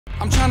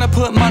I'm trying to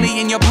put money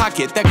in your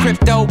pocket, that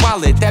crypto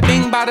wallet, that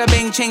bing bada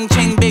bing ching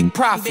ching big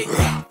profit.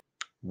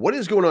 What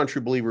is going on,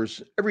 true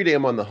believers? Every day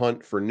I'm on the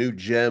hunt for new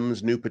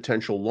gems, new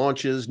potential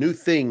launches, new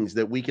things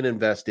that we can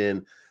invest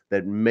in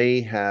that may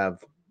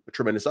have a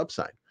tremendous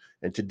upside.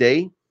 And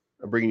today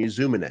I'm bringing you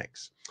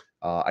ZoomInX.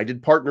 I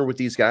did partner with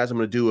these guys. I'm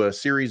going to do a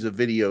series of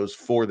videos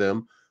for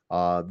them.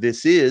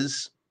 This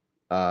is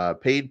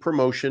paid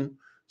promotion.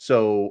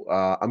 So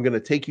I'm going to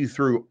take you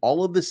through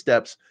all of the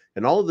steps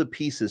and all of the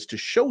pieces to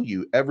show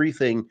you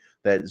everything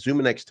that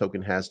ZoomInX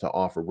token has to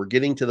offer. We're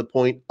getting to the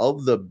point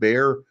of the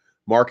bear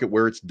market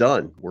where it's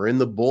done. We're in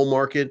the bull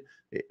market.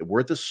 We're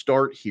at the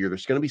start here.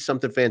 There's going to be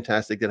something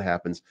fantastic that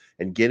happens,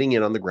 and getting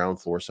in on the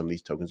ground floor, some of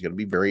these tokens are going to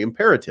be very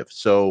imperative.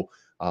 So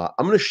I'm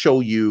going to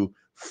show you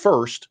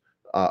first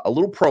a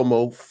little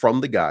promo from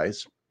the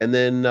guys, and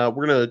then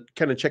we're going to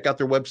kind of check out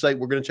their website.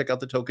 We're going to check out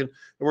the token, and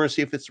we're going to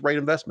see if it's the right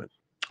investment.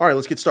 All right,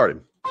 let's get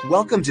started.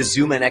 Welcome to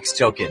ZoomInX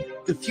Token.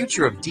 The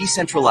future of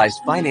decentralized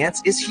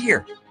finance is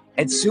here.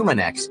 At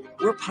ZoomInX,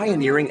 we're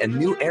pioneering a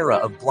new era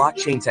of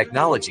blockchain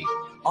technology,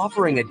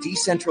 offering a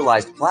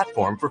decentralized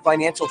platform for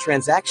financial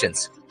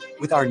transactions.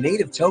 With our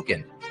native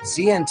token,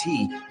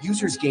 ZNT,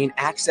 users gain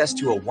access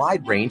to a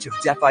wide range of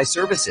DeFi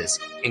services,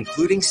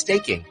 including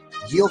staking,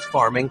 yield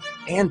farming,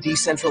 and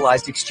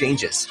decentralized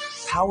exchanges.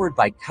 Powered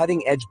by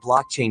cutting-edge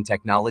blockchain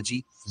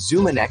technology,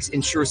 ZoomInX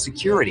ensures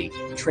security,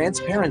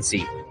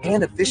 transparency,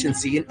 and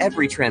efficiency in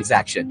every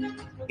transaction.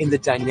 In the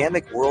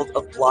dynamic world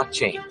of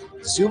blockchain,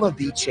 Zuma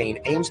B-Chain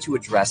aims to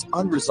address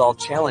unresolved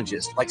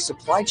challenges like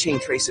supply chain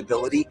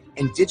traceability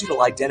and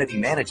digital identity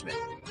management,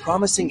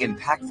 promising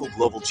impactful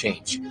global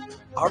change.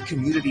 Our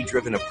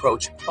community-driven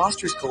approach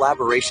fosters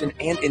collaboration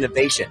and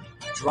innovation,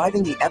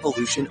 driving the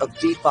evolution of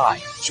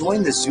DeFi.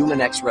 Join the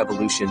ZoomInX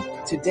revolution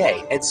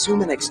today at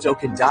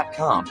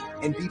zoominxtoken.com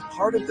and be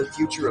part of the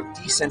future of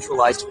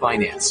decentralized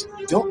finance.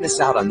 Don't miss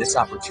out on this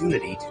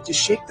opportunity to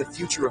shape the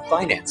future of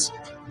finance.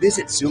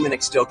 Visit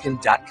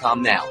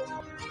zoominxtoken.com now.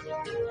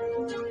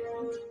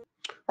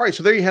 All right,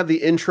 so there you have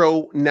the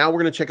intro. Now we're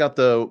going to check out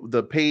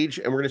the page,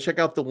 and we're going to check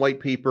out the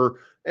white paper,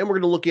 and we're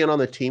going to look in on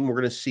the team. We're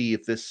going to see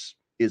if this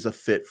is a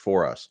fit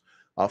for us.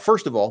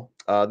 First of all,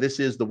 this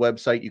is the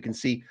website. You can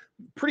see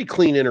pretty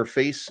clean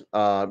interface,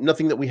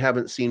 nothing that we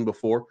haven't seen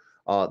before.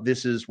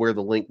 This is where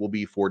the link will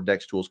be for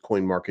DEX Tools,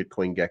 CoinMarket,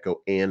 CoinGecko,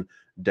 and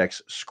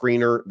DEX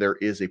Screener. There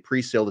is a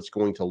pre-sale that's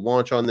going to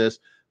launch on this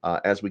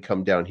as we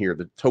come down here.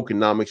 The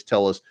tokenomics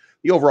tell us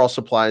the overall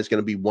supply is going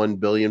to be 1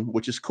 billion,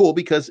 which is cool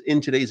because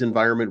in today's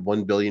environment,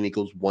 1 billion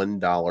equals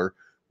 $1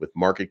 with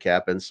market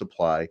cap and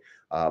supply.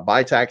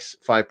 Buy tax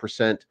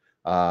 5%,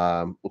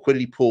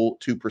 liquidity pool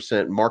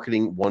 2%,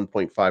 marketing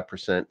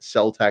 1.5%,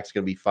 sell tax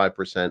going to be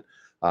 5%,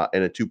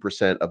 and a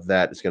 2% of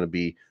that is going to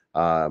be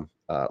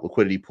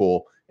liquidity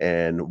pool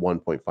and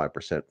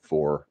 1.5%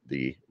 for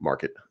the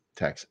market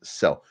tax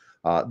sell.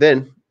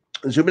 Then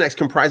ZoomInX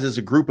comprises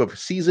a group of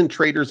seasoned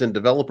traders and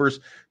developers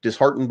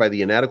disheartened by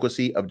the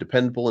inadequacy of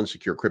dependable and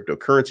secure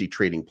cryptocurrency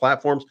trading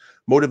platforms.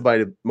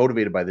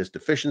 Motivated by this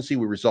deficiency,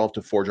 we resolved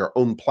to forge our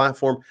own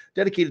platform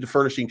dedicated to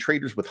furnishing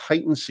traders with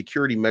heightened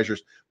security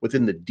measures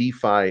within the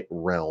DeFi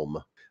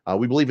realm.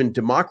 We believe in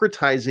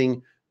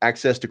democratizing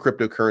access to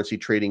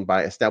cryptocurrency trading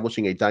by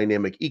establishing a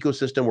dynamic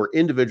ecosystem where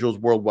individuals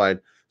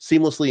worldwide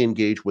seamlessly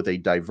engage with a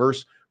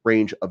diverse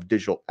range of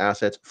digital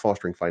assets,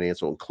 fostering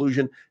financial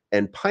inclusion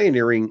and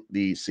pioneering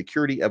the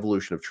security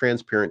evolution of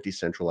transparent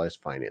decentralized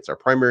finance. Our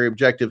primary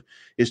objective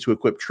is to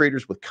equip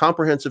traders with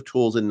comprehensive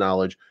tools and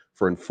knowledge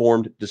for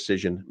informed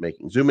decision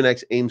making.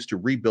 ZoomInX aims to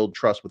rebuild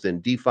trust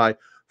within DeFi,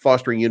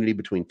 fostering unity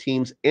between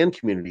teams and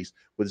communities.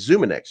 With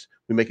ZoomInX,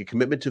 we make a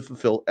commitment to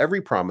fulfill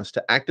every promise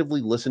to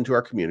actively listen to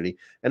our community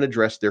and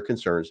address their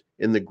concerns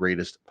in the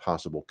greatest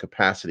possible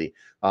capacity.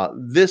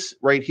 This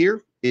right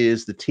here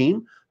is the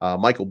team.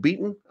 Michael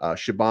Beaton,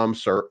 Shabam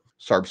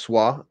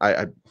Sarbswa,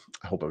 I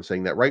hope I'm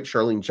saying that right,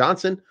 Charlene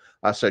Johnson,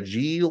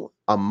 Sajil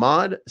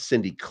Ahmad,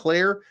 Cindy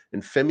Clare,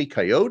 and Femi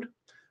Kayode.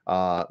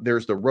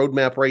 There's the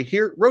roadmap right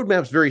here.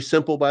 Roadmap's very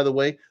simple, by the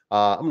way.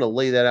 I'm going to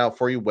lay that out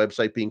for you.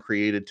 Website being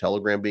created,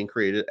 Telegram being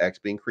created, X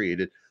being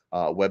created.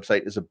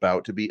 Website is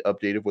about to be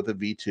updated with a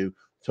V2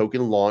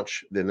 token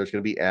launch. Then there's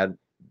going to be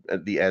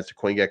the ads to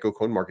CoinGecko,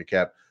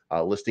 CoinMarketCap,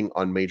 listing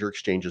on major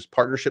exchanges,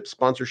 partnership,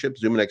 sponsorship,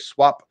 ZoomInX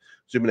Swap,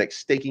 ZoomInX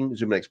Staking,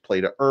 ZoomInX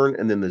Play to Earn,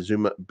 and then the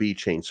Zuma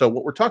B-Chain. So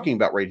what we're talking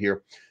about right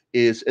here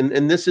is,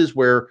 and this is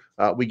where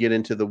we get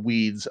into the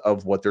weeds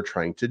of what they're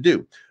trying to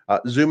do.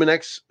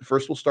 ZoomInX,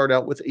 first we'll start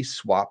out with a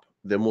swap,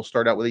 then we'll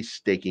start out with a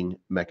staking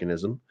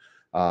mechanism.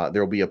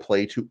 There will be a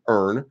play to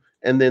earn,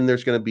 and then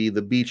there's going to be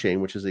the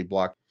B-Chain, which is a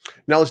block.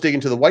 Now let's dig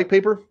into the white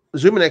paper.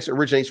 ZoomInX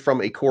originates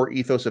from a core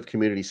ethos of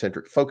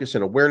community-centric focus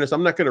and awareness.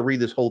 I'm not going to read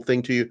this whole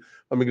thing to you.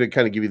 I'm going to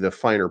kind of give you the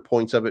finer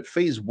points of it.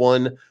 Phase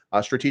one,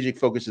 strategic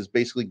focus is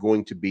basically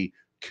going to be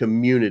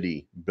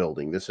community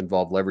building. This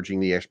involved leveraging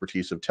the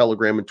expertise of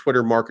Telegram and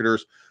Twitter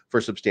marketers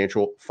for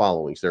substantial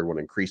followings. They want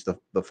to increase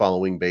the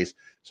following base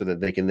so that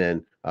they can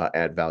then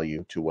add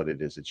value to what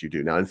it is that you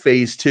do. Now in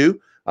phase two,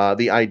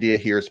 The idea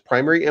here is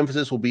primary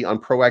emphasis will be on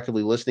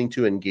proactively listening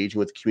to and engaging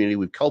with the community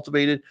we've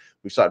cultivated.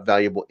 We've sought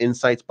valuable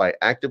insights by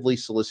actively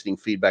soliciting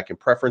feedback and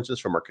preferences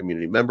from our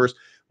community members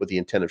with the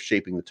intent of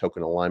shaping the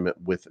token alignment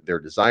with their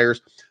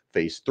desires.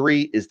 Phase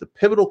 3 is the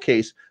pivotal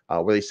case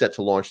where they set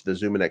to launch the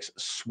ZooMaX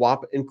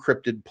swap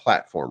encrypted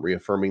platform,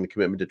 reaffirming the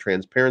commitment to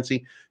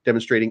transparency,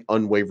 demonstrating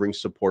unwavering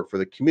support for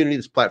the community.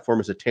 This platform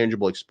is a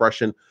tangible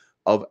expression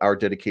of our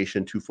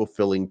dedication to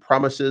fulfilling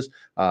promises.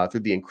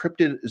 Through the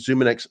encrypted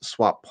ZooMaX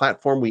swap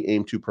platform, we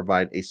aim to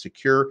provide a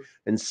secure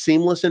and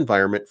seamless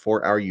environment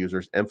for our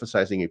users,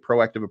 emphasizing a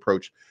proactive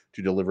approach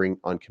to delivering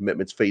on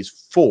commitments. Phase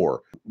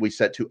 4, we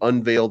set to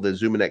unveil the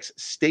ZooMaX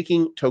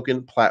staking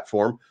token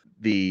platform,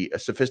 the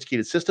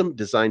sophisticated system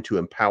designed to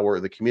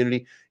empower the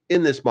community.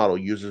 In this model,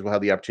 users will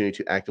have the opportunity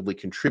to actively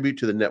contribute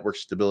to the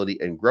network's stability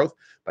and growth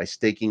by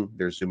staking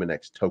their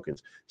ZooMaX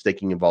tokens.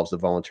 Staking involves the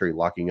voluntary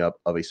locking up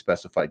of a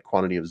specified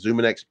quantity of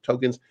ZooMaX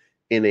tokens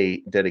in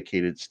a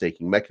dedicated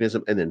staking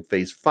mechanism. And then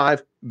phase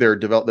 5, the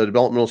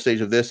developmental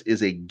stage of this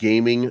is a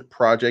gaming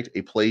project,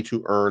 a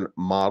play-to-earn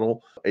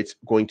model. It's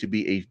going to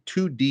be a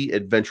 2D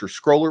adventure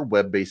scroller,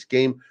 web-based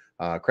game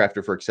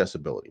crafted for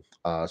accessibility.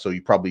 So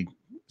you probably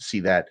see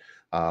that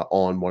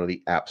on one of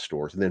the app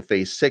stores. And then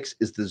phase 6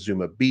 is the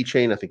Zuma B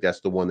chain. I think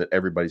that's the one that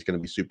everybody's going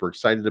to be super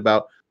excited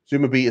about.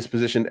 Zuma B is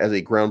positioned as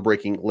a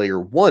groundbreaking layer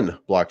 1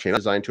 blockchain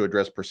designed to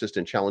address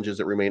persistent challenges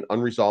that remain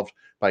unresolved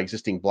by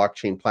existing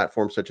blockchain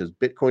platforms such as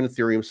Bitcoin,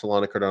 Ethereum,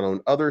 Solana, Cardano,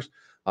 and others.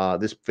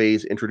 This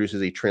phase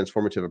introduces a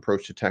transformative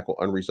approach to tackle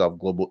unresolved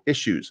global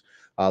issues.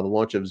 The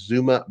launch of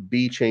Zuma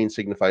B chain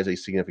signifies a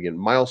significant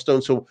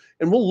milestone.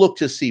 And we'll look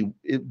to see,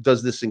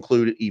 does this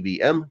include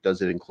EVM?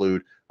 Does it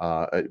include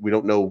we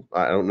don't know.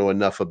 I don't know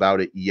enough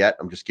about it yet.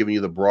 I'm just giving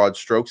you the broad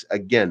strokes.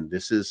 Again,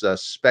 this is a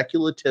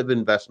speculative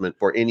investment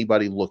for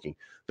anybody looking.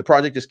 The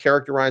project is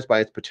characterized by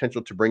its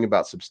potential to bring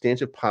about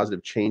substantive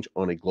positive change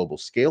on a global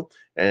scale,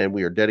 and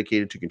we are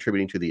dedicated to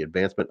contributing to the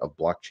advancement of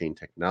blockchain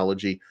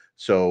technology.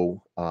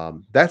 So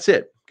that's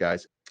it,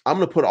 guys. I'm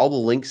going to put all the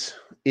links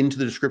into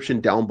the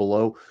description down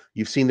below.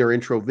 You've seen their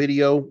intro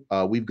video.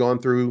 We've gone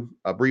through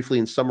briefly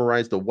and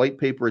summarized the white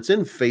paper. It's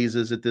in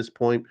phases at this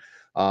point.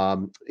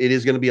 It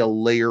is going to be a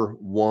layer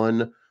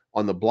 1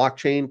 on the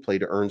blockchain. Play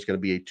to earn is going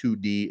to be a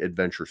 2D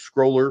adventure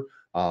scroller.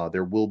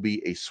 There will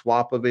be a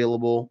swap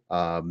available.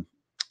 I'll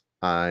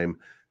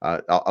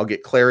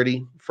get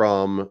clarity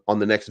on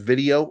the next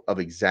video of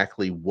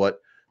exactly what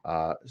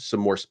some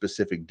more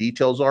specific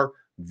details are.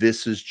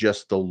 This is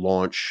just the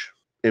launch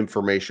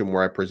information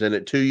where I present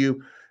it to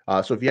you.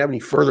 So if you have any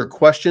further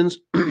questions,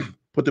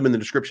 put them in the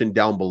description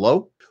down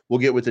below. We'll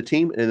get with the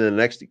team, and in the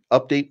next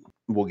update,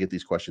 we'll get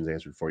these questions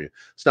answered for you.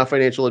 It's not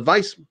financial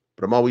advice,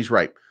 but I'm always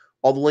right.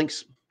 All the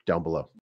links down below.